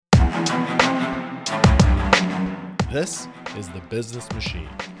This is The Business Machine.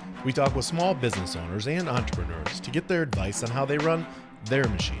 We talk with small business owners and entrepreneurs to get their advice on how they run their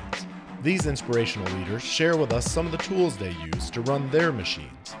machines. These inspirational leaders share with us some of the tools they use to run their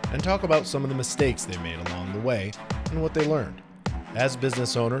machines and talk about some of the mistakes they made along the way and what they learned. As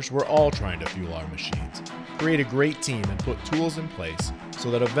business owners, we're all trying to fuel our machines, create a great team, and put tools in place so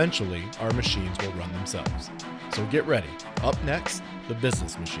that eventually our machines will run themselves. So get ready. Up next, The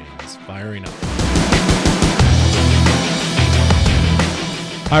Business Machine is firing up.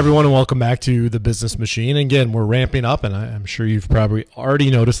 Hi, everyone, and welcome back to The Business Machine. Again, we're ramping up, and I'm sure you've probably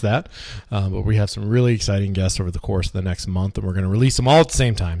already noticed that, but we have some really exciting guests over the course of the next month, and we're going to release them all at the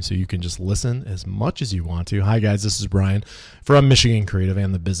same time, so you can just listen as much as you want to. Hi, guys, this is Brian from Michigan Creative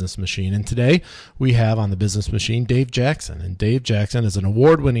and The Business Machine, and today we have on The Business Machine Dave Jackson, and Dave Jackson is an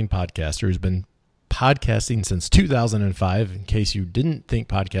award-winning podcaster who's been podcasting since 2005. In case you didn't think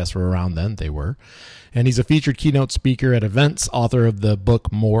podcasts were around then, they were. And he's a featured keynote speaker at events, author of the book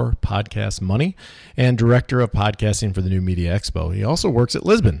More Podcast Money, and director of podcasting for the New Media Expo. He also works at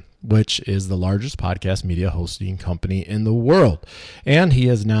Lisbon, which is the largest podcast media hosting company in the world. And he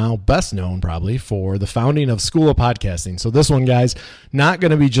is now best known probably for the founding of School of Podcasting. So this one, guys, not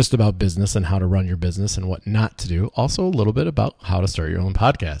going to be just about business and how to run your business and what not to do. Also a little bit about how to start your own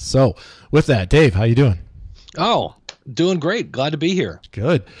podcast. So with that, Dave, how you doing? Oh, doing great. Glad to be here.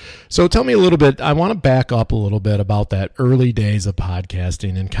 Good. So tell me a little bit. I want to back up a little bit about that early days of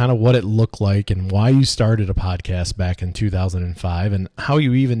podcasting and kind of what it looked like and why you started a podcast back in 2005 and how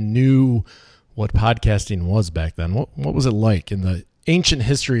you even knew what podcasting was back then. What was it like in the ancient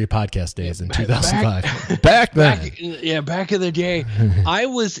history of podcast days in 2005? Back then. Back in the day. I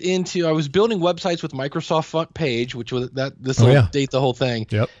was building websites with Microsoft Front Page, which was date the whole thing.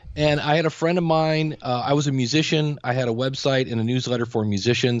 Yep. And I had a friend of mine, I was a musician. I had a website and a newsletter for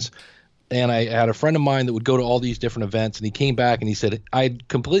musicians. And I had a friend of mine that would go to all these different events. And he came back and he said, I'd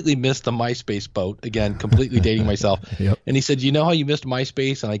completely missed the MySpace boat. Again, completely dating myself. Yep. And he said, you know how you missed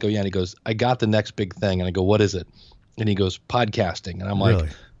MySpace? And I go, yeah. And he goes, I got the next big thing. And I go, what is it? And he goes, podcasting. And I'm like, Really?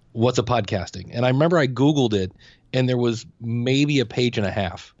 What's a podcasting? And I remember I Googled it and there was maybe a page and a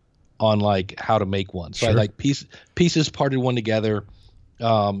half on like how to make one. So Sure. I like pieces parted one together.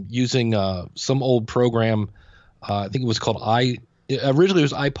 Using some old program, I think it was called originally it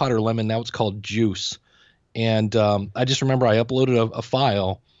was iPod or Lemon, now it's called Juice. And I just remember I uploaded a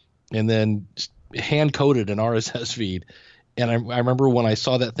file and then hand coded an RSS feed. And I remember when I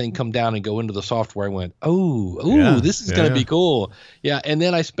saw that thing come down and go into the software, I went, this is going to be cool. Yeah. And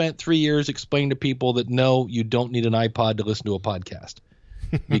then I spent 3 years explaining to people that no, you don't need an iPod to listen to a podcast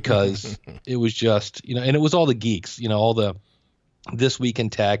because it was just, and it was all the geeks, all the This Week in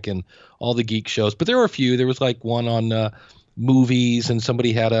Tech and all the geek shows. But there were a few. There was like one on movies, and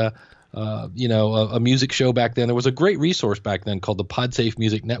somebody had a music show back then. There was a great resource back then called the PodSafe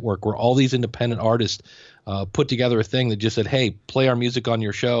Music Network, where all these independent artists put together a thing that just said, hey, play our music on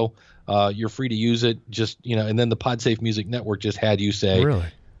your show. You're free to use it. Just, and then the PodSafe Music Network just had you say Really?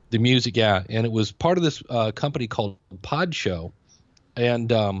 The music. Yeah. And it was part of this company called Pod Show.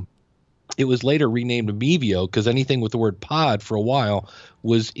 And it was later renamed Mevio because anything with the word pod for a while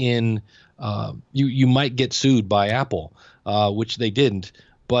was in you might get sued by Apple, which they didn't.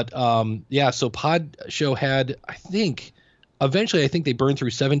 But so Pod Show had, eventually I think they burned through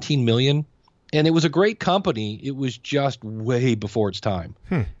 17 million. And it was a great company. It was just way before its time.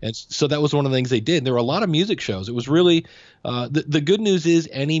 And so that was one of the things they did. There were a lot of music shows. It was really the good news is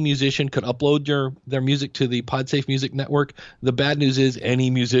any musician could upload their music to the PodSafe Music Network. The bad news is any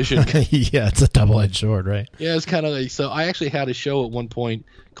musician Yeah, it's a double-edged sword, right? Yeah, it's kind of like, so I actually had a show at one point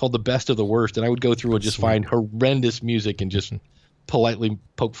called The Best of the Worst, and I would go through and just find horrendous music and just politely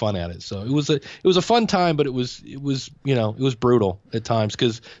poke fun at it. So it was a fun time, but it was brutal at times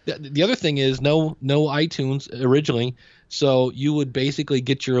because the other thing is no iTunes originally. So you would basically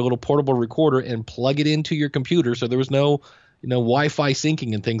get your little portable recorder and plug it into your computer. So there was no Wi-Fi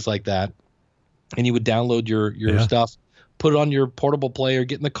syncing and things like that. And you would download your stuff, put it on your portable player,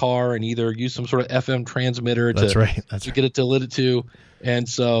 get in the car, and either use some sort of FM transmitter to get it to lit it to. And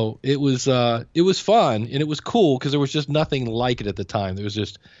so it was fun and it was cool because there was just nothing like it at the time. There was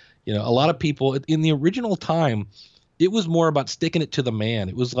just, a lot of people in the original time, it was more about sticking it to the man.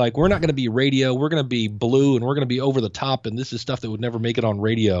 It was like, we're not going to be radio. We're going to be blue and we're going to be over the top. And this is stuff that would never make it on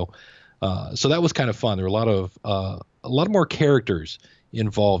radio. So that was kind of fun. There were a lot more characters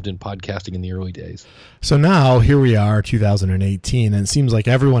involved in podcasting in the early days. So now here we are, 2018, and it seems like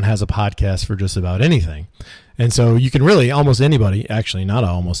everyone has a podcast for just about anything. And so you can really, almost anybody, actually not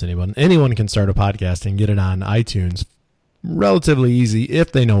almost anyone, anyone can start a podcast and get it on iTunes relatively easy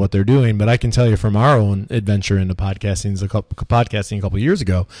if they know what they're doing. But I can tell you from our own adventure into podcasting a couple of years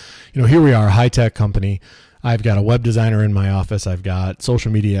ago, here we are, a high-tech company. I've got a web designer in my office. I've got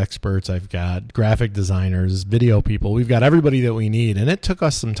social media experts. I've got graphic designers, video people. We've got everybody that we need. And it took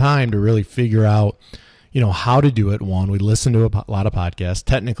us some time to really figure out, how to do it. One, we listened to a lot of podcasts,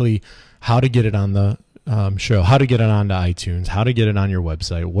 technically how to get it on the show, how to get it onto iTunes, how to get it on your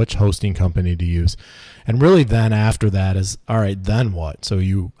website, which hosting company to use. And really then after that is, all right, then what? So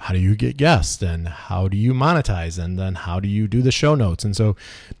how do you get guests, and how do you monetize, and then how do you do the show notes? And so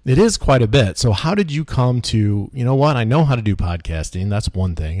it is quite a bit. So how did you come to, I know how to do podcasting. That's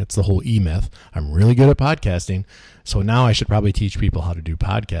one thing. It's the whole E-Myth. I'm really good at podcasting. So now I should probably teach people how to do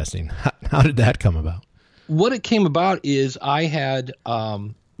podcasting. How did that come about? What it came about is I had,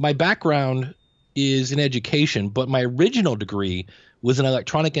 my background is in education, but my original degree was in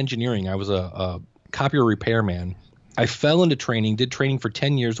electronic engineering. I was a copier repairman. I fell into training, did training for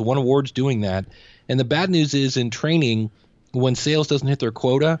 10 years, won awards doing that. And the bad news is in training, when sales doesn't hit their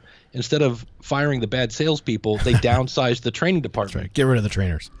quota, instead of firing the bad salespeople, they downsize the training department. That's right. Get rid of the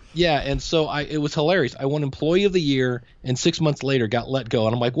trainers. Yeah, and so it was hilarious. I won Employee of the Year, and 6 months later got let go.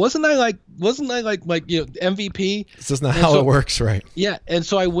 And I'm like, wasn't I like MVP? This is not how it works, right? Yeah, and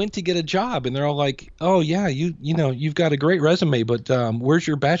so I went to get a job, and they're all like, "Oh yeah, you've got a great resume, but where's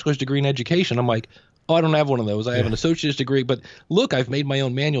your bachelor's degree in education?" I'm like, "Oh, I don't have one of those. I have an associate's degree, but look, I've made my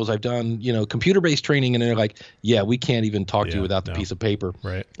own manuals. I've done computer-based training." And they're like, "Yeah, we can't even talk to you without the piece of paper."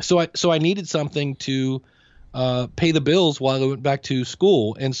 Right. So I needed something to pay the bills while I went back to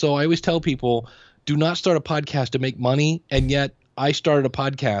school. And so I always tell people, do not start a podcast to make money. And yet I started a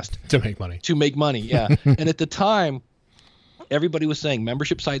podcast to make money. Yeah. And at the time, everybody was saying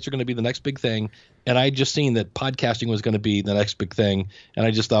membership sites are going to be the next big thing. And I just seen that podcasting was going to be the next big thing. And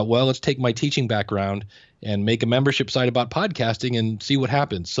I just thought, well, let's take my teaching background and make a membership site about podcasting and see what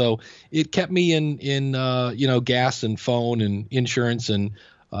happens. So it kept me in gas and phone and insurance, and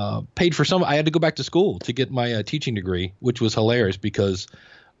paid for some. I had to go back to school to get my teaching degree, which was hilarious because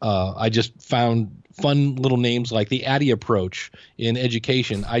I just found fun little names like the Addy approach in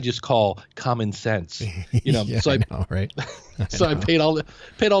education. I just call common sense. So I know, right? I paid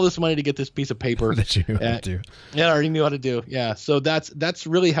all this money to get this piece of paper that you knew how to do. Yeah, I already knew how to do. Yeah, so that's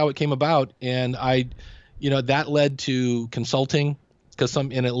really how it came about, and that led to consulting.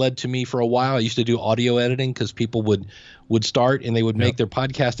 And it led to me for a while. I used to do audio editing because people would start and they would make their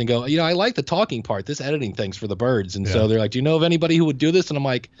podcast and go, I like the talking part. This editing thing's for the birds. And so they're like, do you know of anybody who would do this? And I'm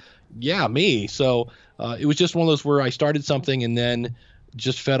like, yeah, me. So it was just one of those where I started something and then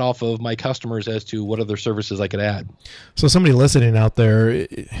just fed off of my customers as to what other services I could add. So somebody listening out there,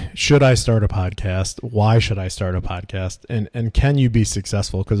 should I start a podcast? Why should I start a podcast? And can you be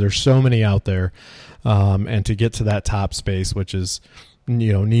successful? Because there's so many out there. And to get to that top space, which is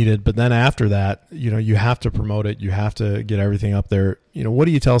needed, but then after that, you have to promote it. You have to get everything up there. What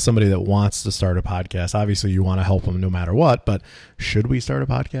do you tell somebody that wants to start a podcast? Obviously you want to help them no matter what, but should we start a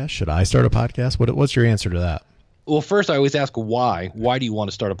podcast? Should I start a podcast? What's your answer to that? Well, first I always ask why do you want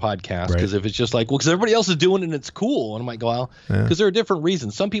to start a podcast? Because if it's just like, because everybody else is doing it and it's cool. And I'm like, well, because there are different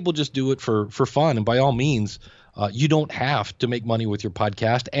reasons. Some people just do it for fun. And by all means, you don't have to make money with your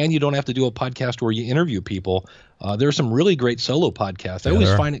podcast, and you don't have to do a podcast where you interview people. There are some really great solo podcasts. I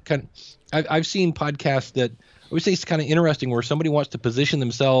always find it kind of, I've seen podcasts that I always say it's kind of interesting where somebody wants to position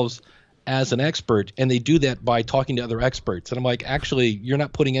themselves as an expert, and they do that by talking to other experts. And I'm like, actually, you're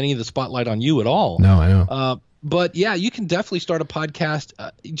not putting any of the spotlight on you at all. No, I know. But yeah, you can definitely start a podcast.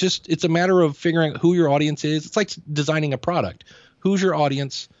 It's a matter of figuring out who your audience is. It's like designing a product. Who's your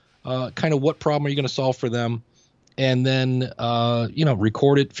audience? Kind of what problem are you going to solve for them? And then,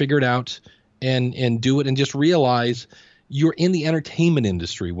 record it, figure it out, and do it, and just realize you're in the entertainment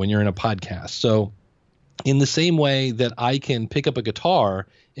industry when you're in a podcast. So in the same way that I can pick up a guitar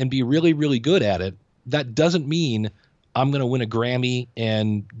and be really, really good at it, that doesn't mean I'm going to win a Grammy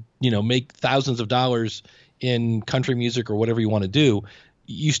and, make thousands of dollars in country music or whatever you want to do.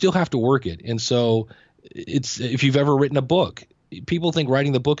 You still have to work it. And so if you've ever written a book, people think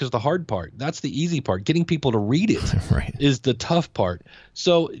writing the book is the hard part. That's the easy part. Getting people to read it is the tough part.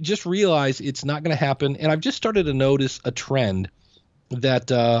 So just realize it's not going to happen. And I've just started to notice a trend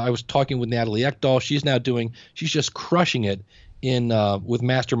that I was talking with Natalie Ekdahl. She's just crushing it with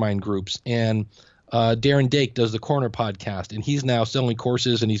mastermind groups. And Darren Dake does the Corner podcast, and he's now selling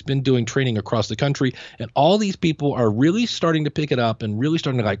courses, and he's been doing training across the country. And all these people are really starting to pick it up and really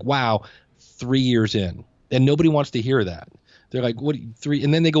starting to like, wow, 3 years in. And nobody wants to hear that. They're like, what, 3?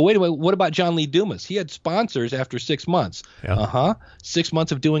 And then they go, wait a minute, what about John Lee Dumas? He had sponsors after 6 months. Yeah. 6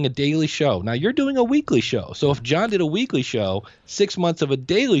 months of doing a daily show. Now you're doing a weekly show. So if John did a weekly show, 6 months of a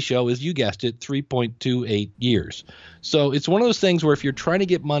daily show is, you guessed it, 3.28 years. So it's one of those things where if you're trying to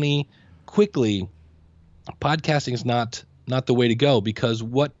get money quickly, podcasting is not the way to go, because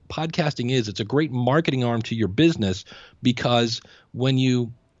what podcasting is, it's a great marketing arm to your business, because when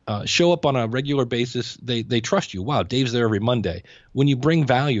you show up on a regular basis, they trust you. Wow, Dave's there every Monday. When you bring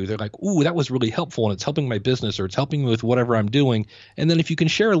value, they're like, ooh, that was really helpful, and it's helping my business, or it's helping me with whatever I'm doing. And then if you can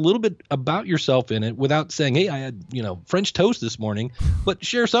share a little bit about yourself in it without saying, hey, I had French toast this morning, but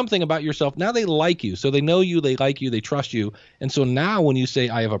share something about yourself. Now they like you. So they know you, they like you, they trust you. And so now when you say,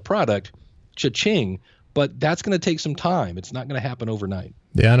 I have a product, cha-ching, but that's going to take some time. It's not going to happen overnight.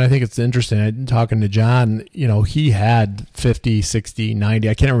 Yeah, and I think it's interesting. Talking to John, he had 50, 60, 90.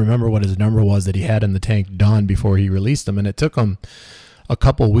 I can't remember what his number was that he had in the tank done before he released them. And it took him a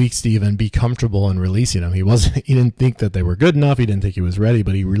couple weeks to even be comfortable in releasing them. He didn't think that they were good enough. He didn't think he was ready,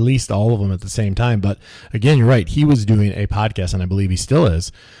 but he released all of them at the same time. But again, you're right. He was doing a podcast, and I believe he still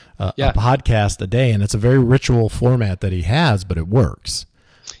is, a podcast a day. And it's a very ritual format that he has, but it works.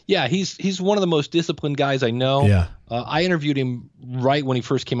 Yeah, he's one of the most disciplined guys I know. Yeah. I interviewed him right when he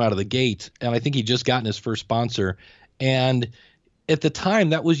first came out of the gate, and I think he just gotten his first sponsor. And at the time,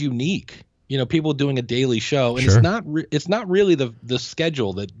 that was unique. People doing a daily show, and Sure. it's not really the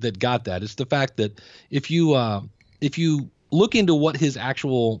schedule that got that. It's the fact that if you look into what his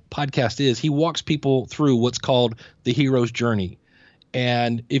actual podcast is, he walks people through what's called the hero's journey.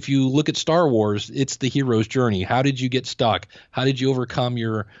 And if you look at Star Wars, it's the hero's journey. How did you get stuck? How did you overcome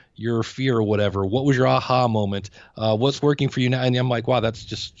your fear or whatever? What was your aha moment? What's working for you now? And I'm like, wow, that's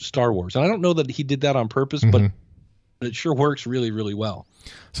just Star Wars. And I don't know that he did that on purpose, but it sure works really, really well.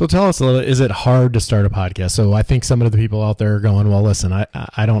 So tell us a little, is it hard to start a podcast? So I think some of the people out there are going, well, listen,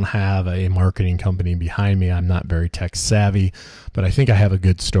 I don't have a marketing company behind me. I'm not very tech savvy, but I think I have a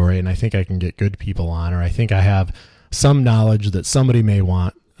good story, and I think I can get good people on, or I think I have some knowledge that somebody may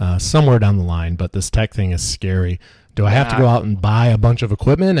want somewhere down the line, but this tech thing is scary. Do I have to go out and buy a bunch of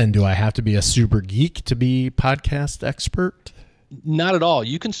equipment, and do I have to be a super geek to be podcast expert? Not at all.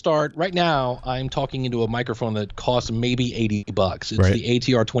 You can start right now. I'm talking into a microphone that costs maybe $80. It's Right. the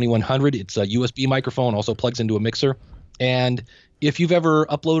ATR 2100. It's a USB microphone, also plugs into a mixer. And if you've ever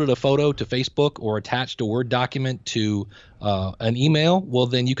uploaded a photo to Facebook or attached a Word document to an email, well,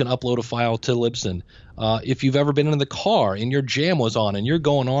 then you can upload a file to Libsyn. If you've ever been in the car and your jam was on and you're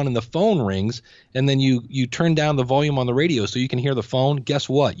going on and the phone rings, and then you turn down the volume on the radio so you can hear the phone, guess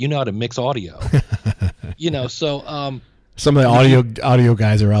what? You know how to mix audio. Some of the audio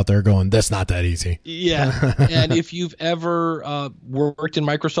guys are out there going, that's not that easy. Yeah. And if you've ever worked in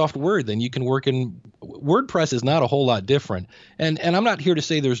Microsoft Word, then you can work in WordPress. Is not a whole lot different. And I'm not here to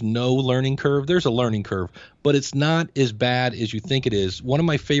say there's no learning curve. There's a learning curve, but it's not as bad as you think it is. One of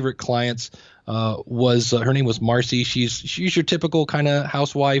my favorite clients was her name was Marcy. She's your typical kind of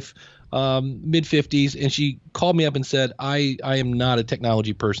housewife, mid-50s, and she called me up and said, I am not a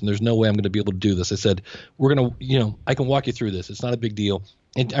technology person. There's no way I'm going to be able to do this. I said, we're going to, I can walk you through this. It's not a big deal.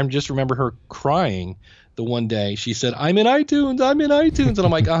 And I just remember her crying the one day. She said, I'm in iTunes. And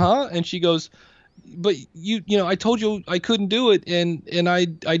I'm like, And she goes, but I told you I couldn't do it, and I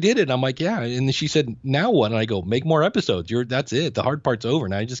did it. I'm like, yeah. And then she said, now what? And I go, make more episodes. That's it. The hard part's over.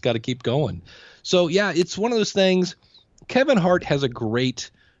 Now you just got to keep going. So yeah, it's one of those things. Kevin Hart has a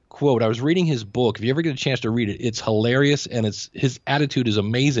great quote. I was reading his book. If you ever get a chance to read it, it's hilarious, and his attitude is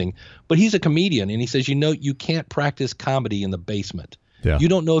amazing. But he's a comedian, and he says, you can't practice comedy in the basement. Yeah. You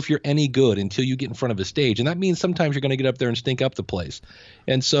don't know if you're any good until you get in front of a stage. And that means sometimes you're going to get up there and stink up the place.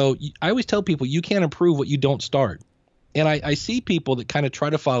 And so I always tell people, you can't improve what you don't start. And I see people that kind of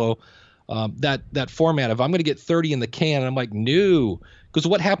try to follow that format of, I'm going to get 30 in the can. And I'm like, no, because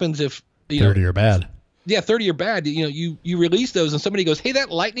what happens if 30 are bad? Yeah, 30 are bad. You release those and somebody goes, hey,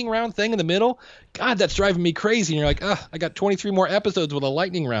 that lightning round thing in the middle, God, that's driving me crazy. And you're like, I got 23 more episodes with a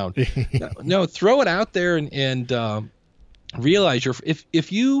lightning round. No, throw it out there and realize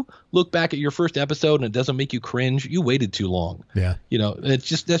if you look back at your first episode and it doesn't make you cringe, you waited too long. Yeah. That's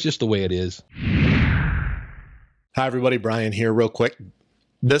just the way it is. Hi, everybody. Brian here real quick.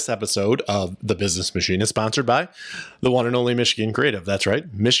 This episode of The Business Machine is sponsored by the one and only Michigan Creative. That's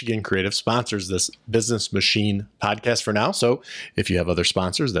right. Michigan Creative sponsors this Business Machine podcast for now. So if you have other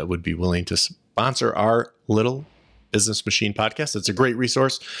sponsors that would be willing to sponsor our little Business Machine podcast, it's a great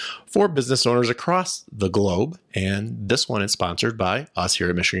resource for business owners across the globe. And this one is sponsored by us here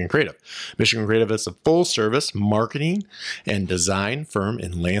at Michigan Creative. Michigan Creative is a full-service marketing and design firm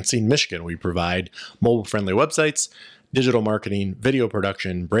in Lansing, Michigan. We provide mobile-friendly websites, digital marketing, video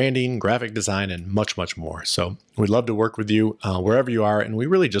production, branding, graphic design, and much, much more. So we'd love to work with you wherever you are, and we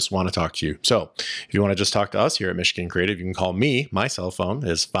really just want to talk to you. So if you want to just talk to us here at Michigan Creative, you can call me. My cell phone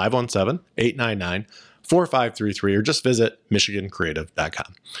is 517-899-4533, or just visit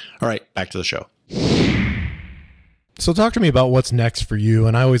michigancreative.com. All right, back to the show. So talk to me about what's next for you.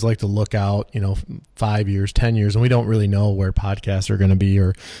 And I always like to look out, 5 years, 10 years, and we don't really know where podcasts are going to be,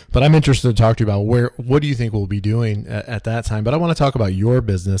 but I'm interested to talk to you about what do you think we'll be doing at that time? But I want to talk about your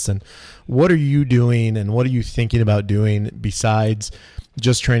business and what are you doing and what are you thinking about doing besides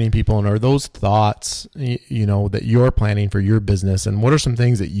just training people? And are those thoughts, that you're planning for your business? And what are some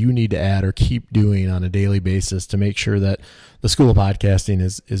things that you need to add or keep doing on a daily basis to make sure that the School of Podcasting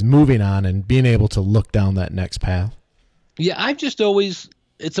is moving on and being able to look down that next path? Yeah, I've just always,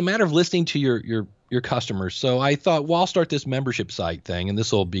 it's a matter of listening to your customers. So I thought, well, I'll start this membership site thing and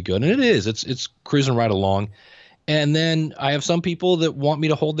this will be good. And it is, it's cruising right along. And then I have some people that want me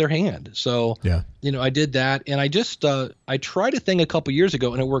to hold their hand. So, yeah, I did that. And I just, I tried a thing a couple years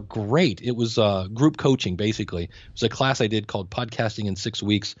ago and it worked great. It was group coaching, basically. It was a class I did called Podcasting in 6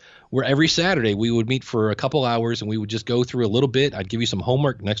 Weeks, where every Saturday we would meet for a couple hours and we would just go through a little bit. I'd give you some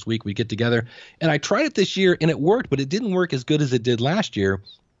homework. Next week we'd get together. And I tried it this year and it worked, but it didn't work as good as it did last year.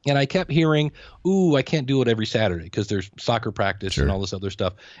 And I kept hearing, I can't do it every Saturday because there's soccer practice and all this other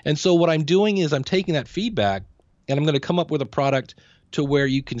stuff. And so what I'm doing is I'm taking that feedback and I'm going to come up with a product to where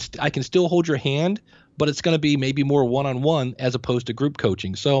I can still hold your hand, but it's going to be maybe more one-on-one as opposed to group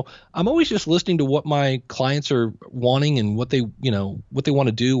coaching. So I'm always just listening to what my clients are wanting and what they want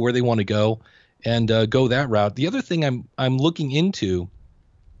to do, where they want to go, and go that route. The other thing I'm looking into,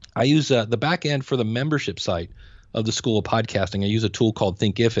 I use the back end for the membership site of the School of Podcasting. I use a tool called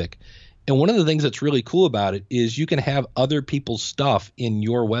Thinkific. And one of the things that's really cool about it is you can have other people's stuff in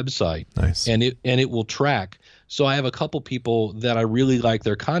your website. Nice. And it will track. So I have a couple people that I really like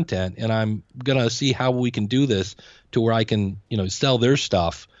their content, and I'm going to see how we can do this to where I can, sell their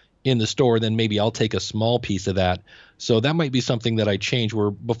stuff in the store. Then maybe I'll take a small piece of that. So that might be something that I change,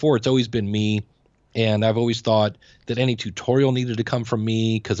 where before it's always been me. And I've always thought that any tutorial needed to come from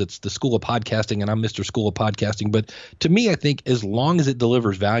me because it's the School of Podcasting and I'm Mr. School of Podcasting. But to me, I think as long as it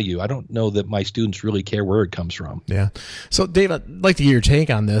delivers value, I don't know that my students really care where it comes from. Yeah. So Dave, I'd like to get your take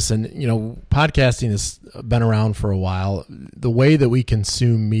on this. And, podcasting has been around for a while. The way that we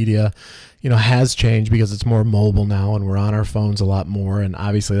consume media, has changed because it's more mobile now and we're on our phones a lot more. And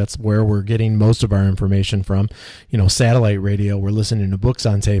obviously that's where we're getting most of our information from, satellite radio. We're listening to books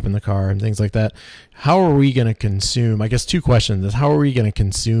on tape in the car and things like that. How are we going to consume? I guess two questions. How are we going to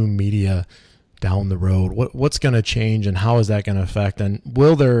consume media down the road? What's going to change and how is that going to affect? And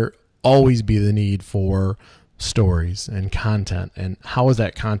will there always be the need for stories and content? And how is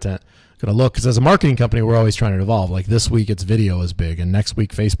that content going to look? Because as a marketing company, we're always trying to evolve. Like this week it's video is big and next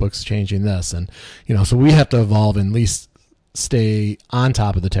week Facebook's changing this. And, so we have to evolve and at least stay on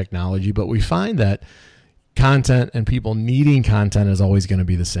top of the technology. But we find that content and people needing content is always going to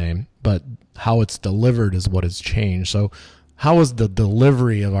be the same, but how it's delivered is what has changed. So how is the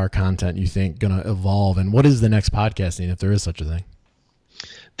delivery of our content, you think, going to evolve? And what is the next podcasting, if there is such a thing?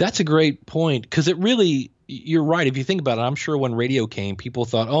 That's a great point, because it really, you're right. If you think about it, I'm sure when radio came, people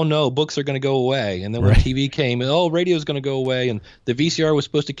thought, oh no, books are going to go away. And then when TV came, oh, radio is going to go away. And the VCR was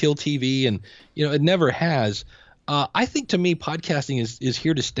supposed to kill TV. And, it never has. I think to me, podcasting is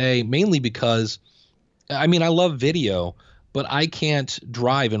here to stay, mainly because, I love video, but I can't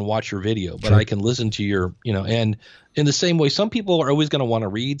drive and watch your video, but I can listen to your, and in the same way, some people are always going to want to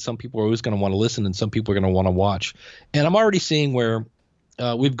read, some people are always going to want to listen, and some people are going to want to watch. And I'm already seeing where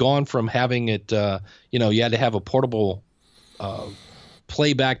we've gone from having it, you had to have a portable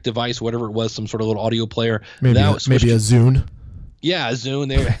playback device, whatever it was, some sort of little audio player. Maybe a Zune. Yeah, Zune.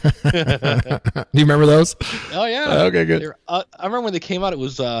 Do you remember those? Oh yeah. Okay, good. I remember when they came out, it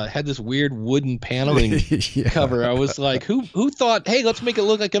was had this weird wooden paneling cover. I was like, who thought, hey, let's make it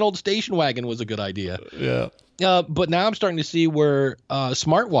look like an old station wagon was a good idea. Yeah. But now I'm starting to see where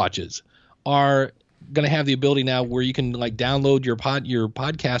smartwatches are going to have the ability now where you can like download your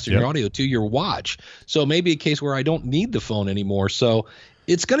podcast or your audio to your watch. So maybe a case where I don't need the phone anymore. So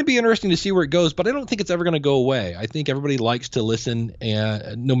it's going to be interesting to see where it goes, but I don't think it's ever going to go away. I think everybody likes to listen,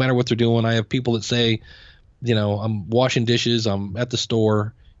 and no matter what they're doing. I have people that say, I'm washing dishes, I'm at the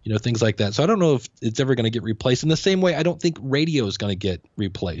store, things like that. So I don't know if it's ever going to get replaced. In the same way, I don't think radio is going to get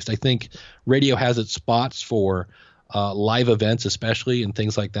replaced. I think radio has its spots for live events, especially, and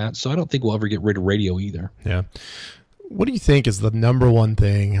things like that. So I don't think we'll ever get rid of radio either. Yeah. What do you think is the number one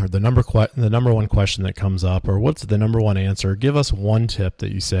thing, or the number one question that comes up, or what's the number one answer? Give us one tip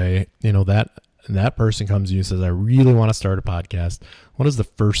that you say, that that person comes to you and says, I really want to start a podcast, what is the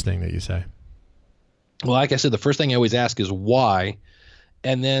first thing that you say? Well, like I said, the first thing I always ask is why.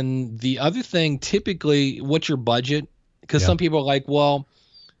 And then the other thing, typically, what's your budget? Because some people are like, well,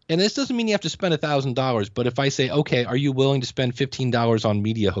 and this doesn't mean you have to spend $1,000, but if I say, okay, are you willing to spend $15 on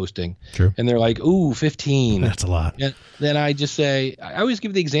media hosting? Sure. And they're like, ooh, 15. That's a lot. And then I just say, I always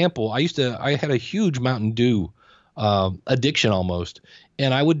give the example. I had a huge Mountain Dew addiction almost.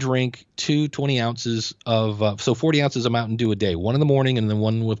 And I would drink 20 ounces of, so 40 ounces of Mountain Dew a day, one in the morning and then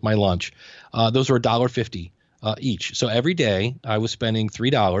one with my lunch. Those were $1.50 each. So every day I was spending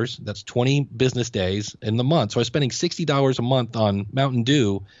 $3. That's 20 business days in the month. So I was spending $60 a month on Mountain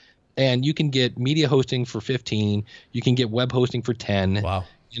Dew, and you can get media hosting for 15. You can get web hosting for 10. Wow.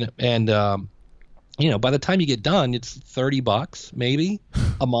 And by the time you get done, it's $30 maybe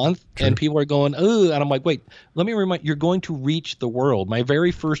a month. True. And people are going, oh, and I'm like, wait, let me remind you're going to reach the world. My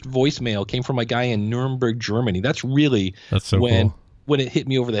very first voicemail came from a guy in Nuremberg, Germany. That's so cool. When it hit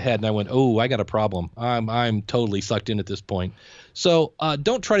me over the head and I went, oh, I got a problem. I'm totally sucked in at this point. So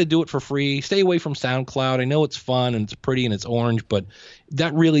don't try to do it for free. Stay away from SoundCloud. I know it's fun and it's pretty and it's orange, but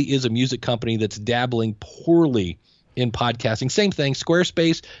that really is a music company that's dabbling poorly in podcasting. Same thing.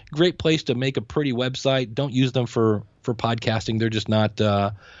 Squarespace, great place to make a pretty website. Don't use them for podcasting. They're just not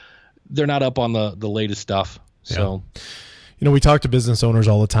they're not up on the latest stuff. So we talk to business owners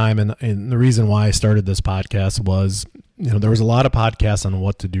all the time, and the reason why I started this podcast was, there was a lot of podcasts on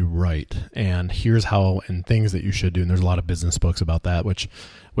what to do right, and here's how, and things that you should do. And there's a lot of business books about that, which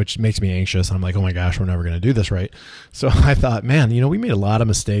makes me anxious. And I'm like, oh my gosh, we're never going to do this right. So I thought, man, we made a lot of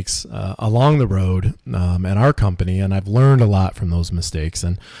mistakes along the road at our company, and I've learned a lot from those mistakes.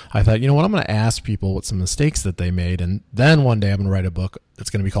 And I thought, what, I'm going to ask people what some mistakes that they made, and then one day I'm going to write a book that's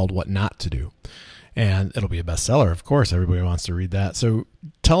going to be called What Not to Do. And it'll be a bestseller, of course. Everybody wants to read that. So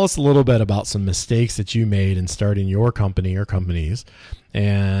tell us a little bit about some mistakes that you made in starting your company or companies,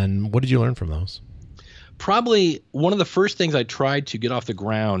 and what did you learn from those? Probably one of the first things I tried to get off the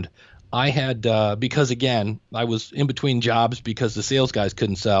ground, I had because, again, I was in between jobs because the sales guys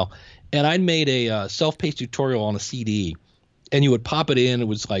couldn't sell, and I'd made a self-paced tutorial on a CD. And you would pop it in. It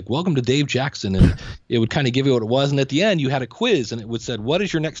was like, welcome to Dave Jackson. And it would kind of give you what it was. And at the end, you had a quiz, and it would said, what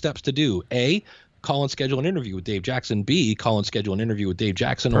is your next steps to do? A, call and schedule an interview with Dave Jackson. B, call and schedule an interview with Dave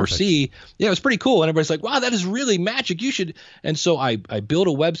Jackson. Perfect. Or C, it was pretty cool. And everybody's like, wow, that is really magic. You should. And so I built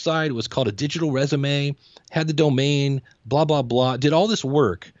a website. It was called A Digital Resume, had the domain, blah, blah, blah. Did all this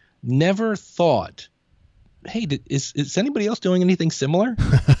work. Never thought, hey, is anybody else doing anything similar?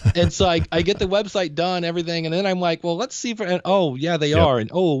 And so I get the website done, everything, and then I'm like, well, let's see. Oh, yeah, they are. And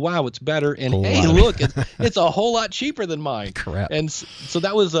oh, wow, it's better. And hey, look, it's a whole lot cheaper than mine. Crap. And so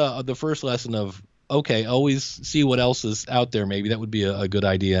that was the first lesson of, okay, always see what else is out there. Maybe that would be a good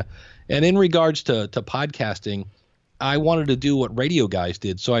idea. And in regards to podcasting, I wanted to do what radio guys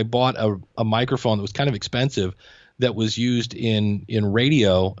did. So I bought a microphone that was kind of expensive that was used in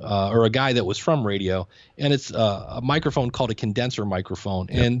radio, or a guy that was from radio, and it's a microphone called a condenser microphone.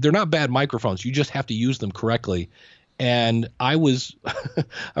 Yep. And they're not bad microphones. You just have to use them correctly. And I was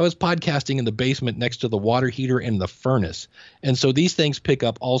I was podcasting in the basement next to the water heater and the furnace. And so these things pick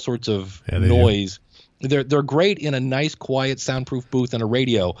up all sorts of noise. They're great in a nice, quiet, soundproof booth and a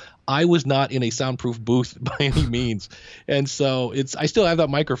radio. I was not in a soundproof booth by any means, and so I still have that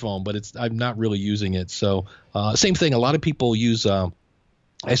microphone, but I'm not really using it. So same thing. A lot of people use.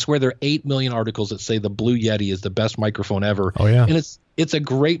 I swear there are 8 million articles that say the Blue Yeti is the best microphone ever. Oh yeah, and it's a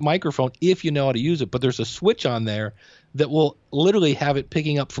great microphone if you know how to use it. But there's a switch on there that will literally have it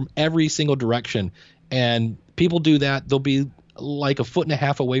picking up from every single direction, and people do that. They'll be like a foot and a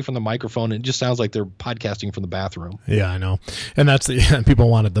half away from the microphone, and it just sounds like they're podcasting from the bathroom. Yeah, I know. And that's people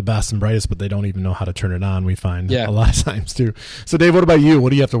want it the best and brightest, but they don't even know how to turn it on, we find a lot of times too. So Dave, what about you? What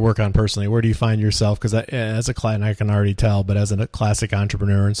do you have to work on personally? Where do you find yourself? Because as a client, I can already tell, but as a classic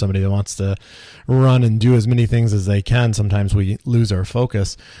entrepreneur and somebody that wants to run and do as many things as they can, sometimes we lose our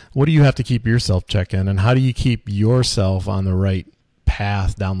focus. What do you have to keep yourself check-in, and how do you keep yourself on the right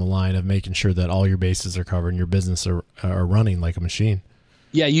path down the line of making sure that all your bases are covered and your business are running like a machine?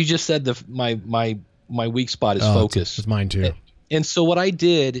 Yeah, you just said my weak spot is focus. It's mine too. And so what I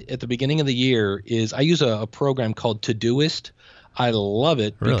did at the beginning of the year is I use a program called Todoist. I love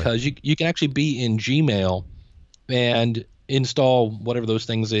it because you can actually be in Gmail and install whatever those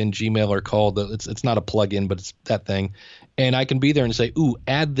things in Gmail are called. It's not a plugin, but it's that thing. And I can be there and say, ooh,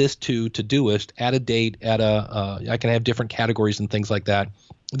 add this to Todoist, add a date, I can have different categories and things like that.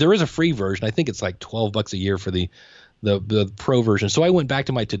 There is a free version. I think it's like $12 a year for the pro version. So I went back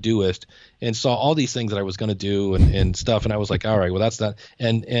to my Todoist and saw all these things that I was going to do and stuff. And I was like, all right, well, that's that.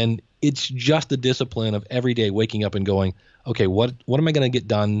 And it's just the discipline of every day waking up and going, okay, what am I going to get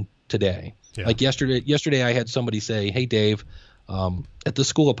done today? Yeah. Like yesterday I had somebody say, hey, Dave, at the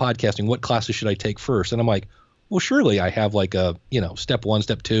School of Podcasting, what classes should I take first? And I'm like, well, surely I have like a, step 1,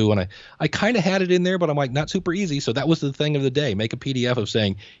 step 2. And I kind of had it in there, but I'm like, not super easy. So that was the thing of the day. Make a PDF of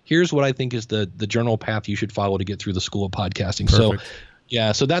saying, here's what I think is the journal path you should follow to get through the School of Podcasting. Perfect. So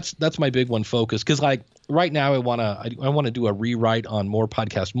yeah, so that's my big one focus. Cause like right now I want to do a rewrite on More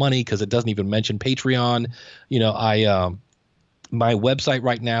Podcast Money, cause it doesn't even mention Patreon. My website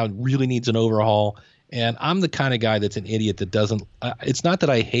right now really needs an overhaul, and I'm the kind of guy that's an idiot that doesn't, it's not that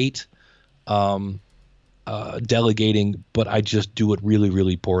I hate, delegating, but I just do it really,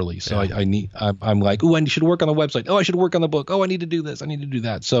 really poorly. So yeah. I'm like, oh, I should work on the website. Oh, I should work on the book. Oh, I need to do this. I need to do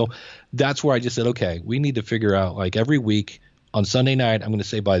that. So that's where I just said, okay, we need to figure out, like, every week on Sunday night, I'm going to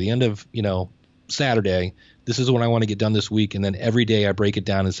say by the end of, Saturday, this is what I want to get done this week. And then every day I break it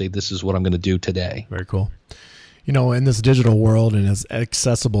down and say, this is what I'm going to do today. Very cool. In this digital world, and as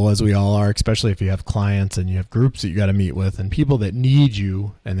accessible as we all are, especially if you have clients and you have groups that you got to meet with and people that need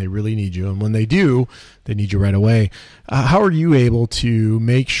you, and they really need you. And when they do, they need you right away. How are you able to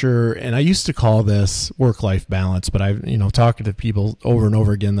make sure, and I used to call this work-life balance, but I've, talking to people over and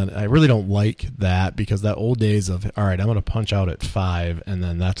over again that I really don't like that, because that old days of, all right, I'm going to punch out at 5 and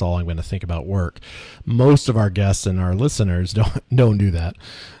then that's all I'm going to think about work. Most of our guests and our listeners don't do that.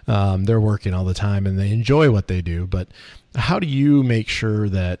 They're working all the time and they enjoy what they do. But how do you make sure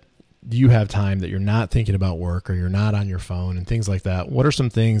that you have time, that you're not thinking about work or you're not on your phone and things like that? What are some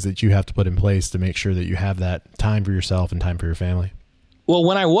things that you have to put in place to make sure that you have that time for yourself and time for your family? Well,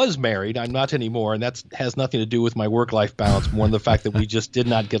 when I was married, I'm not anymore, and that has nothing to do with my work-life balance, more than the fact that we just did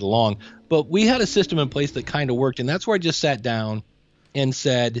not get along. But we had a system in place that kind of worked, and that's where I just sat down and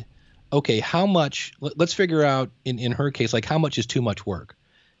said, okay, how much, let's figure out, in her case, like, how much is too much work?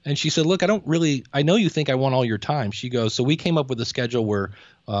 And she said, look, I know you think I want all your time. She goes, so we came up with a schedule where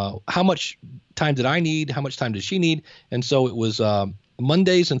how much time did I need? How much time did she need? And so it was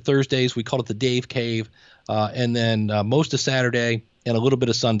Mondays and Thursdays. We called it the Dave Cave. And then most of Saturday and a little bit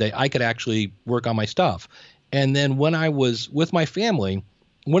of Sunday, I could actually work on my stuff. And then when I was with my family,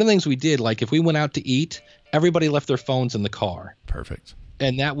 one of the things we did, like if we went out to eat, everybody left their phones in the car. Perfect.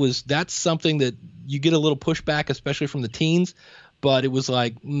 And that's something that you get a little pushback, especially from the teens. But it was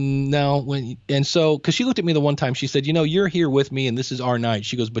like, no. And so, because she looked at me the one time, she said, you're here with me and this is our night.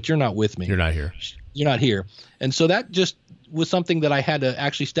 She goes, but you're not with me. You're not here. You're not here. And so that just was something that I had to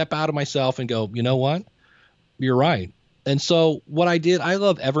actually step out of myself and go, you know what? You're right. And so what I did, I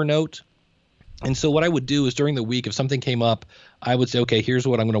love Evernote. And so what I would do is during the week, if something came up, I would say, okay, here's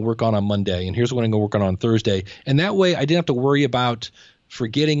what I'm going to work on Monday, and here's what I'm going to work on Thursday. And that way I didn't have to worry about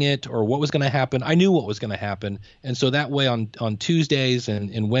forgetting it or what was going to happen. I knew what was going to happen. And so that way on Tuesdays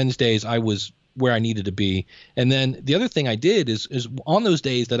and Wednesdays, I was where I needed to be. And then the other thing I did is on those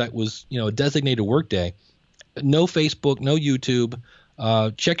days that I was, a designated work day, no Facebook, no YouTube,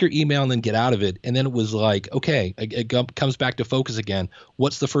 check your email and then get out of it. And then it was like, okay, it comes back to focus again.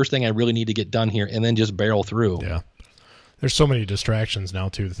 What's the first thing I really need to get done here? And then just barrel through. Yeah. There's so many distractions now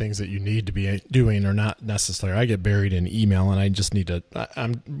too. The things that you need to be doing are not necessary. I get buried in email, and I just need to.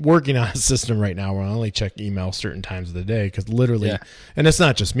 I'm working on a system right now where I only check email certain times of the day, because literally, and it's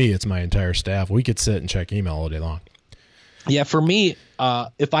not just me; it's my entire staff. We could sit and check email all day long. Yeah, for me,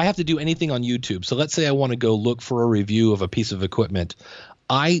 if I have to do anything on YouTube, so let's say I want to go look for a review of a piece of equipment,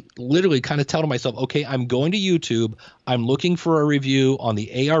 I literally kind of tell to myself, okay, I'm going to YouTube. I'm looking for a review on the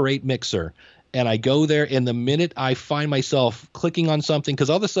AR8 mixer. And I go there, and the minute I find myself clicking on something, because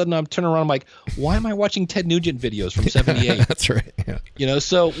all of a sudden I'm turning around, I'm like, why am I watching Ted Nugent videos from 78? That's right. Yeah.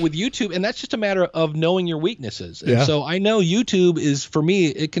 So with YouTube, and that's just a matter of knowing your weaknesses. And so I know YouTube is, for me,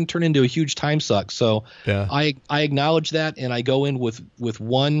 it can turn into a huge time suck. So I acknowledge that, and I go in with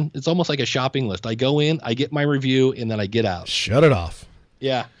one. It's almost like a shopping list. I go in, I get my review, and then I get out. Shut it off.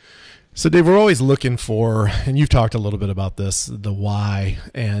 Yeah. So Dave, we're always looking for, and you've talked a little bit about this, the why.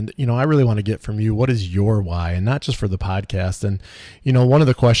 And, I really want to get from you, what is your why? And not just for the podcast. And, one of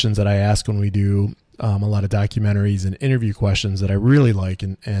the questions that I ask when we do a lot of documentaries and interview questions that I really like,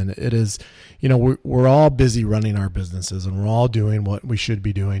 and it is, we're all busy running our businesses, and we're all doing what we should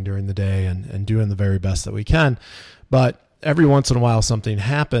be doing during the day and doing the very best that we can. But every once in a while, something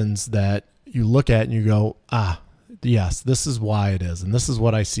happens that you look at and you go, yes, this is why it is, and this is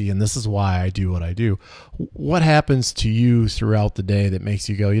what I see, and this is why I do what I do. What happens to you throughout the day that makes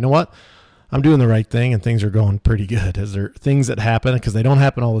you go, you know what? I'm doing the right thing and things are going pretty good. Is there things that happen? Because they don't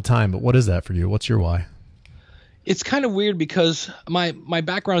happen all the time, but what is that for you? What's your why? It's kind of weird because my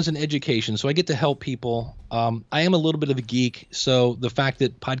background is in education, so I get to help people. I am a little bit of a geek, so the fact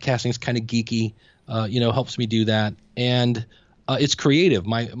that podcasting is kind of geeky, helps me do that. And it's creative.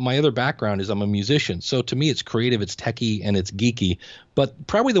 My other background is I'm a musician, so to me it's creative, it's techie, and it's geeky. But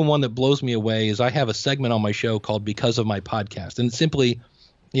probably the one that blows me away is I have a segment on my show called Because of My Podcast, and it's simply,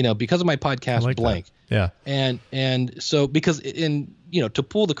 because of my podcast, like blank. That. Yeah. And so to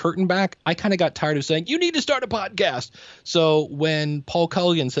pull the curtain back, I kind of got tired of saying, you need to start a podcast. So when Paul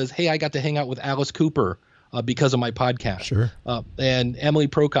Culligan says, hey, I got to hang out with Alice Cooper because of my podcast. Sure. And Emily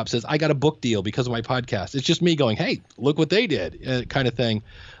Prokop says, I got a book deal because of my podcast. It's just me going, hey, look what they did, kind of thing.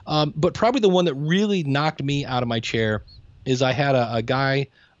 But probably the one that really knocked me out of my chair is I had a guy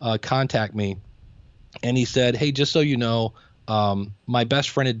contact me, and he said, hey, just so you know, my best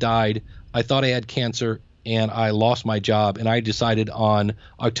friend had died. I thought I had cancer, and I lost my job, and I decided on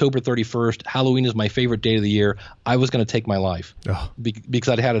October 31st, Halloween is my favorite day of the year, I was going to take my life because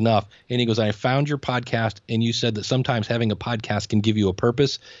I'd had enough. And he goes, I found your podcast, and you said that sometimes having a podcast can give you a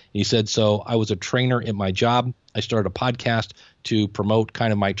purpose. And he said, so I was a trainer at my job. I started a podcast to promote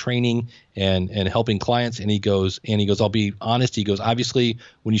kind of my training and helping clients. And he goes, I'll be honest. He goes, obviously,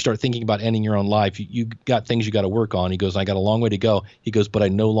 when you start thinking about ending your own life, you got things you got to work on. He goes, I got a long way to go. He goes, but I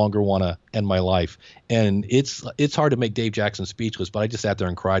no longer want to end my life. And it's hard to make Dave Jackson speechless, but I just sat there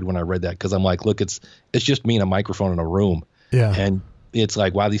and cried when I read that, because I'm like, look, it's just me and a microphone in a room. Yeah. And it's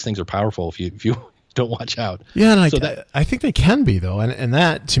like, wow, these things are powerful if you don't watch out. Yeah, and I think they can be, though, and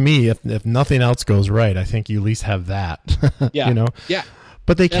that, to me, if nothing else goes right, I think you at least have that. Yeah. Yeah.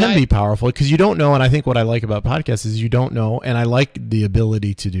 But they can be powerful because you don't know, and I think what I like about podcasts is you don't know, and I like the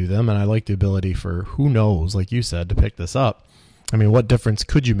ability to do them, and I like the ability for who knows, like you said, to pick this up. I mean, what difference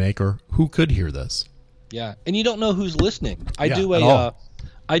could you make, or who could hear this? Yeah, and you don't know who's listening. I do a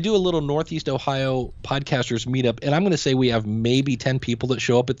little Northeast Ohio podcasters meetup, and I'm going to say we have maybe 10 people that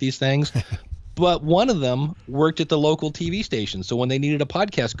show up at these things. But one of them worked at the local TV station, so when they needed a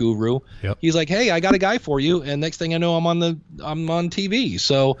podcast guru, he's like, "Hey, I got a guy for you." And next thing I know, I'm on TV.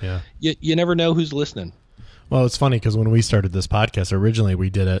 So you never know who's listening. Well, it's funny because when we started this podcast, originally we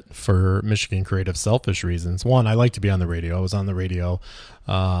did it for Michigan Creative selfish reasons. One, I like to be on the radio. I was on the radio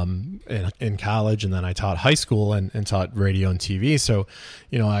in college, and then I taught high school and taught radio and TV. So,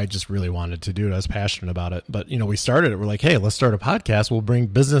 I just really wanted to do it. I was passionate about it. But, we started it. We're like, hey, let's start a podcast. We'll bring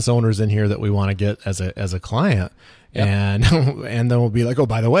business owners in here that we want to get as a client. Yep. And then we'll be like, oh,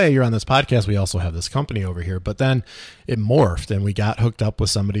 by the way, you're on this podcast. We also have this company over here. But then it morphed, and we got hooked up with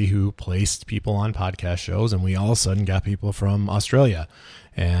somebody who placed people on podcast shows, and we all of a sudden got people from Australia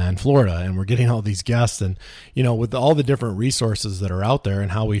and Florida, and we're getting all these guests. And, with all the different resources that are out there,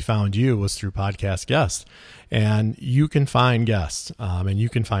 and how we found you was through podcast guests. And you can find guests, and you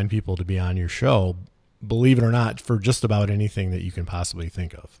can find people to be on your show, believe it or not, for just about anything that you can possibly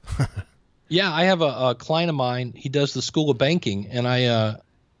think of. Yeah, I have a client of mine. He does the School of Banking, and I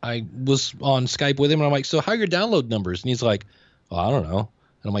was on Skype with him, and I'm like, so how are your download numbers? And he's like, well, I don't know.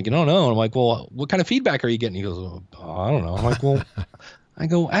 And I'm like, you don't know? And I'm like, well, what kind of feedback are you getting? He goes, oh, I don't know. I'm like, well, I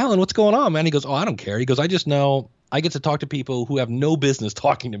go, Alan, what's going on, man? He goes, oh, I don't care. He goes, I just know I get to talk to people who have no business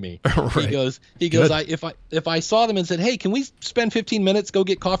talking to me. Right. He goes, if I saw them and said, hey, can we spend 15 minutes, go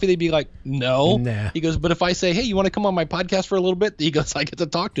get coffee? They'd be like, no. Nah. He goes, but if I say, hey, you want to come on my podcast for a little bit? He goes, I get to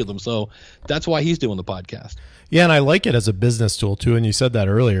talk to them. So that's why he's doing the podcast. Yeah, and I like it as a business tool too. And you said that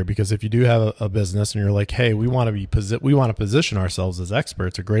earlier, because if you do have a business and you're like, hey, we want to position ourselves as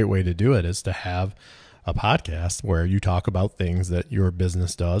experts, a great way to do it is to have a podcast where you talk about things that your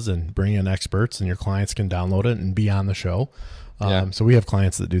business does and bring in experts, and your clients can download it and be on the show. So we have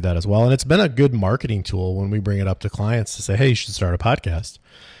clients that do that as well. And it's been a good marketing tool when we bring it up to clients to say, hey, you should start a podcast.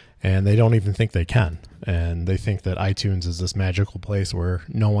 And they don't even think they can. And they think that iTunes is this magical place where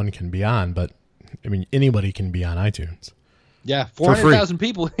no one can be on. But I mean, anybody can be on iTunes. Yeah. 400,000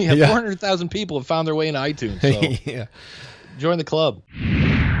 people. 400,000 people have found their way into iTunes. So join the club.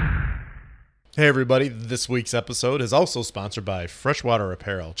 Hey everybody, this week's episode is also sponsored by Freshwater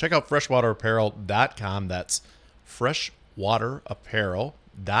Apparel. Check out freshwaterapparel.com. That's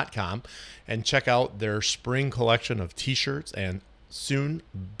freshwaterapparel.com. And check out their spring collection of t-shirts, and soon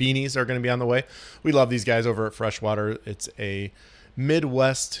beanies are going to be on the way. We love these guys over at Freshwater. It's a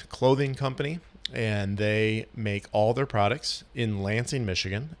Midwest clothing company, and they make all their products in Lansing,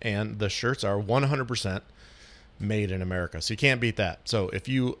 Michigan, and the shirts are 100% made in America. So you can't beat that. So if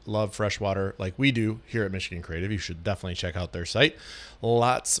you love Freshwater like we do here at Michigan Creative, you should definitely check out their site.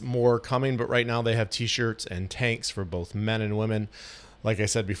 Lots more coming, but right now they have t-shirts and tanks for both men and women. Like I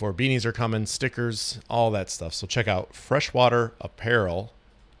said before, beanies are coming, stickers, all that stuff. So check out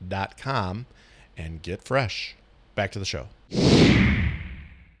freshwaterapparel.com and get fresh. back to the show.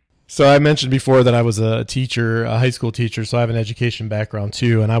 So I mentioned before that I was a teacher, a high school teacher, so I have an education background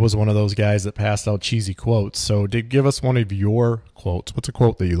too, and I was one of those guys that passed out cheesy quotes. So give us one of your quotes. What's a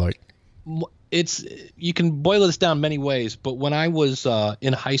quote that you like? You can boil this down many ways, but when I was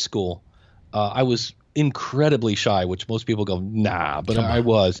in high school, I was incredibly shy, which most people go, nah, but I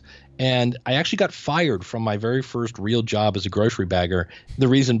was. And I actually got fired from my very first real job as a grocery bagger. The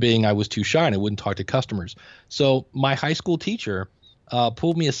reason being I was too shy and I wouldn't talk to customers. So my high school teacher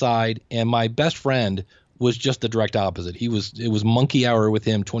pulled me aside, and my best friend was just the direct opposite. It was monkey hour with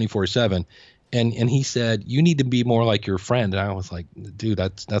him 24/7. And he said, you need to be more like your friend. And I was like, dude,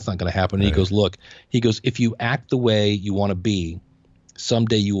 that's not going to happen. And he goes, look, if you act the way you want to be,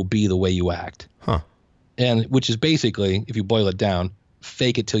 someday you will be the way you act. Huh. And which is basically, if you boil it down,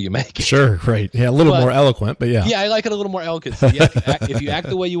 fake it till you make it. Sure, right. Yeah, a little more eloquent, but yeah. Yeah, I like it a little more eloquent. So yeah, if you act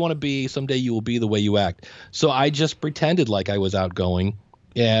the way you want to be, someday you will be the way you act. So I just pretended like I was outgoing,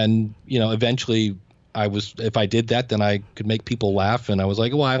 and eventually if I did that, then I could make people laugh, and I was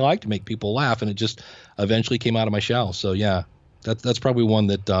like, well, I like to make people laugh, and it just eventually came out of my shell. So yeah, that's probably one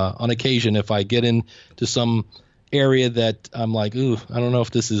that on occasion, if I get into some area that I'm like, ooh, I don't know if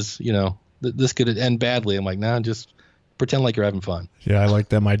this is, this could end badly. I'm like, nah, just pretend like you're having fun. Yeah, I like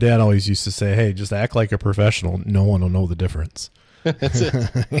that. My dad always used to say, hey, just act like a professional. No one will know the difference. That's it.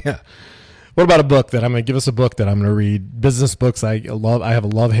 Yeah. What about a book that I'm going to give us a book that I'm going to read? Business books. I have a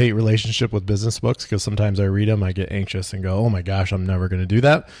love-hate relationship with business books because sometimes I read them, I get anxious and go, oh my gosh, I'm never going to do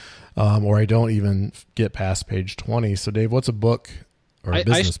that. Or I don't even get past page 20. So Dave, what's a book or a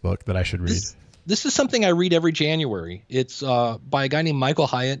business book that I should read? This is something I read every January. It's by a guy named Michael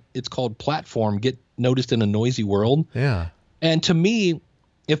Hyatt. It's called Platform, Get Noticed in a Noisy World. Yeah. And to me,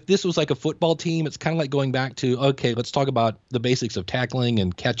 if this was like a football team, it's kind of like going back to, okay, let's talk about the basics of tackling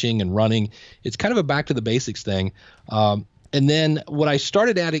and catching and running. It's kind of a back to the basics thing. And then what I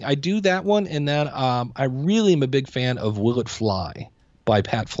started adding, I do that one. And then I really am a big fan of Will It Fly by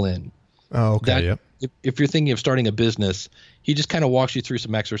Pat Flynn. Oh, okay. Yep. If you're thinking of starting a business, he just kind of walks you through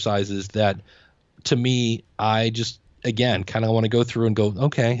some exercises that, to me, I just, again, kind of want to go through and go,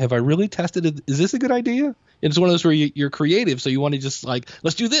 okay, have I really tested it? Is this a good idea? And it's one of those where you're creative, so you want to just like,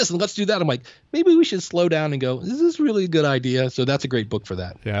 let's do this and let's do that. I'm like, maybe we should slow down and go, is this really a good idea? So that's a great book for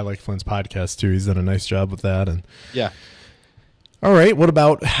that. Yeah, I like Flynn's podcast too. He's done a nice job with that. And yeah. All right. What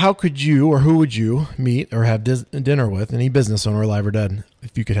about how could you or who would you meet or have dinner with, any business owner, alive or dead?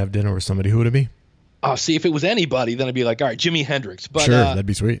 If you could have dinner with somebody, who would it be? See, if it was anybody, then I'd be like, all right, Jimi Hendrix. But, sure, that'd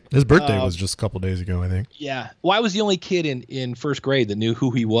be sweet. His birthday was just a couple days ago, I think. Yeah. Well, I was the only kid in first grade that knew who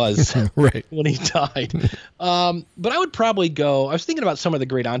he was right when he died. But I would probably go, I was thinking about some of the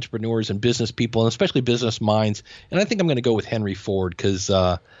great entrepreneurs and business people, and especially business minds, and I think I'm going to go with Henry Ford because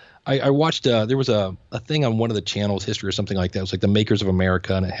I watched, there was a thing on one of the channels, History or something like that. It was like the Makers of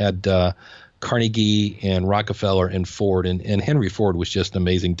America, and it had Carnegie and Rockefeller and Ford, and Henry Ford was just an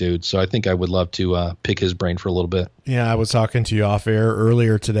amazing dude. So I think I would love to pick his brain for a little bit. Yeah, I was talking to you off air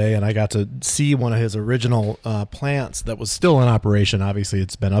earlier today, and I got to see one of his original plants that was still in operation. Obviously,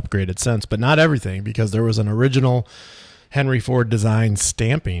 it's been upgraded since, but not everything, because there was an original Henry Ford design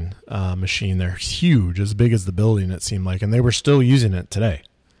stamping machine there. Huge, as big as the building, it seemed like, and they were still using it today.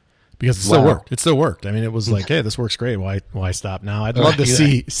 Because it still worked. It still worked. I mean, it was like, hey, this works great. Why stop now? I'd love to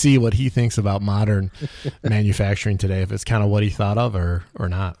see what he thinks about modern manufacturing today, if it's kind of what he thought of or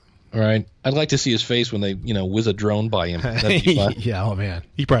not. All right. I'd like to see his face when they, whiz a drone by him. That'd be fun. Yeah, oh man.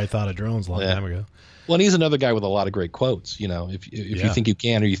 He probably thought of drones a long time ago. Well, and he's another guy with a lot of great quotes. If you think you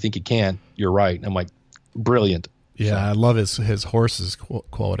can or you think you can't, you're right. And I'm like, brilliant. Yeah, so. I love his horses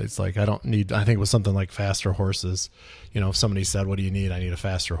quote. It's like, I think it was something like faster horses. If somebody said, what do you need? I need a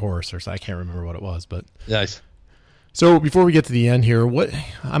faster horse, or I can't remember what it was, but nice. So before we get to the end here,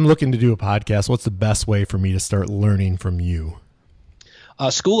 I'm looking to do a podcast. What's the best way for me to start learning from you?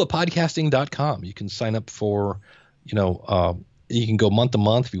 Schoolofpodcasting.com. You can sign up for, you can go month to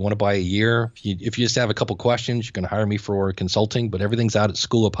month if you want to buy a year. If you just have a couple questions, you can hire me for consulting, but everything's out at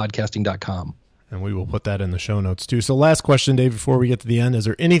schoolofpodcasting.com. And we will put that in the show notes too. So last question, Dave, before we get to the end, is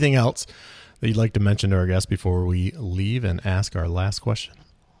there anything else that you'd like to mention to our guests before we leave and ask our last question?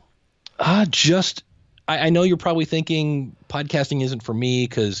 I know you're probably thinking podcasting isn't for me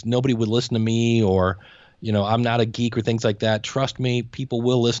because nobody would listen to me, or, I'm not a geek or things like that. Trust me, people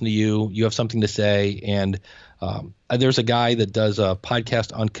will listen to you. You have something to say. And there's a guy that does a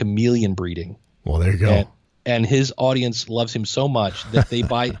podcast on chameleon breeding. Well, there you go. And his audience loves him so much that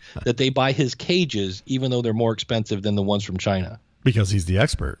they buy his cages, even though they're more expensive than the ones from China. Because he's the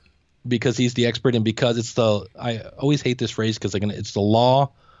expert. Because he's the expert, and because I always hate this phrase because it's the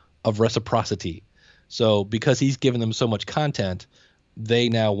law of reciprocity. So because he's given them so much content, they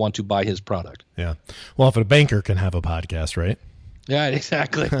now want to buy his product. Yeah. Well, if a banker can have a podcast, right? Yeah,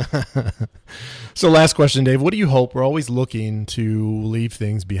 exactly. So last question, Dave, what do you hope? We're always looking to leave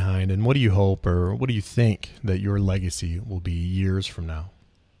things behind. And what do you hope, or what do you think that your legacy will be years from now?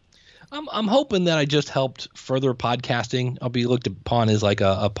 I'm hoping that I just helped further podcasting. I'll be looked upon as like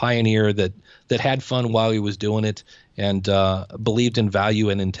a pioneer that had fun while he was doing it and believed in value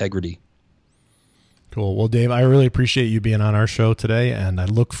and integrity. Cool. Well, Dave, I really appreciate you being on our show today, and I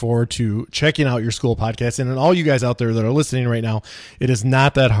look forward to checking out your school podcasting. And all you guys out there that are listening right now, it is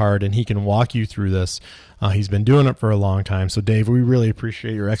not that hard, and he can walk you through this. He's been doing it for a long time. So, Dave, we really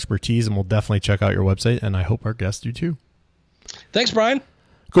appreciate your expertise, and we'll definitely check out your website, and I hope our guests do too. Thanks, Brian.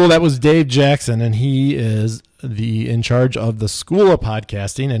 Cool. That was Dave Jackson, and he is in charge of the School of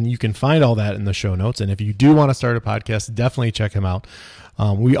Podcasting, and you can find all that in the show notes. And if you do want to start a podcast, definitely check him out.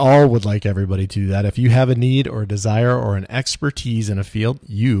 We all would like everybody to do that. If you have a need or a desire or an expertise in a field,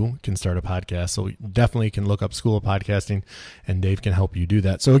 you can start a podcast. So you definitely can look up School of Podcasting, and Dave can help you do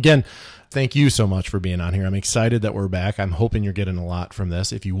that. So again, thank you so much for being on here. I'm excited that we're back. I'm hoping you're getting a lot from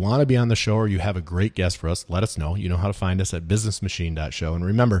this. If you want to be on the show or you have a great guest for us, let us know. You know how to find us at businessmachine.show. And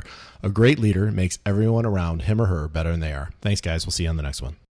remember, a great leader makes everyone around him or her better than they are. Thanks, guys. We'll see you on the next one.